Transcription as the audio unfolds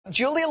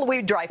Julia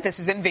Louis-Dreyfus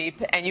is in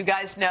Veep, and you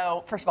guys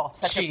know, first of all,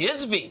 she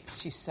is Veep.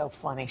 She's so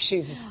funny.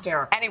 She's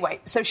hysterical. Anyway,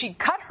 so she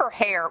cut her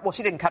hair. Well,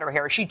 she didn't cut her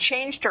hair. She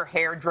changed her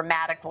hair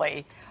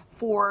dramatically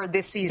for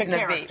this season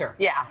of Veep.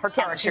 Yeah, her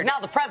character. She's now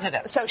the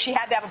president. So she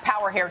had to have a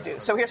power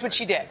hairdo. So here's what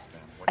she did.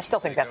 I still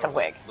think that's a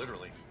wig.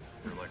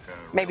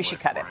 Maybe she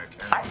cut it.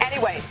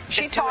 Anyway,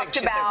 she talked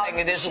about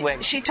it is a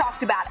wig. She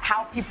talked about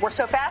how people were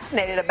so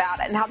fascinated about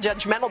it and how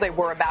judgmental they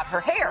were about her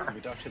hair.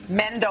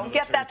 Men don't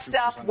get that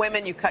stuff.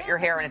 Women, you cut your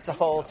hair and it's a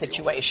whole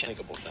situation.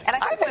 And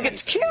I think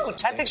it's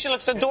cute. I think she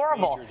looks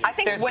adorable. I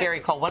think there's Gary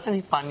Cole. Wasn't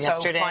he fun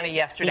yesterday? So funny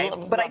yesterday.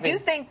 But I do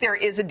think there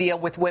is a deal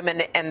with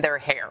women and their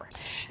hair.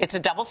 It's a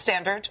double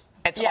standard.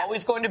 It's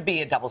always going to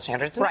be a double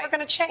standard. It's never going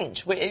to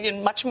change.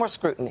 Much more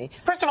scrutiny.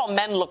 First of all,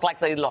 men look like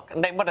they look.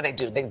 What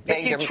do? They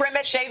either trim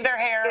it, shave their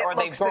hair, or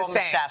they grow a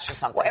mustache or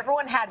something. Well,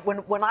 everyone had,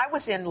 when I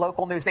was in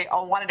local news, they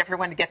all wanted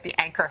everyone to get the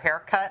anchor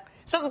haircut.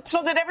 So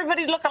that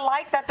everybody look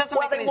alike? That doesn't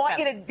make any sense. Well,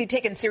 they want you to be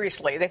taken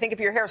seriously. They think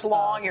if your hair's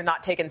long, you're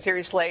not taken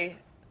seriously.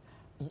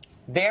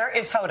 There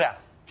is Hoda.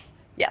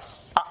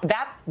 Yes.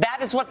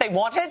 That is what they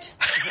wanted?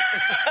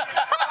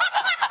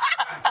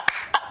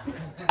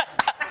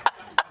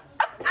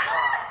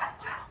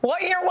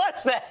 What year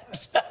was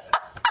that? That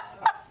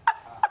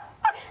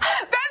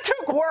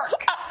took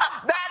work.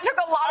 That took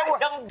a lot of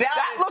work.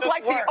 That looked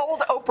like the old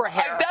Oprah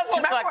hair. It does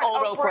look like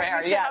old Oprah hair.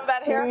 Used to have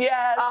that hair?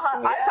 Yes.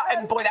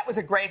 And boy, that was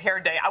a great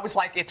hair day. I was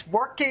like, it's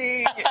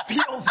working. It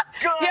feels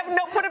good. Yeah,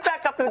 no, put it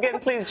back up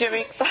again, please,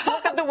 Jimmy.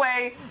 Look at the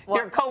way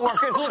your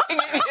coworker's looking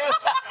at you.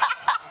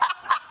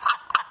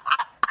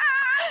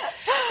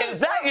 Is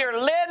that your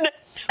lid?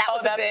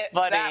 That's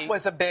funny. That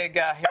was a big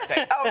hair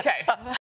day. Okay.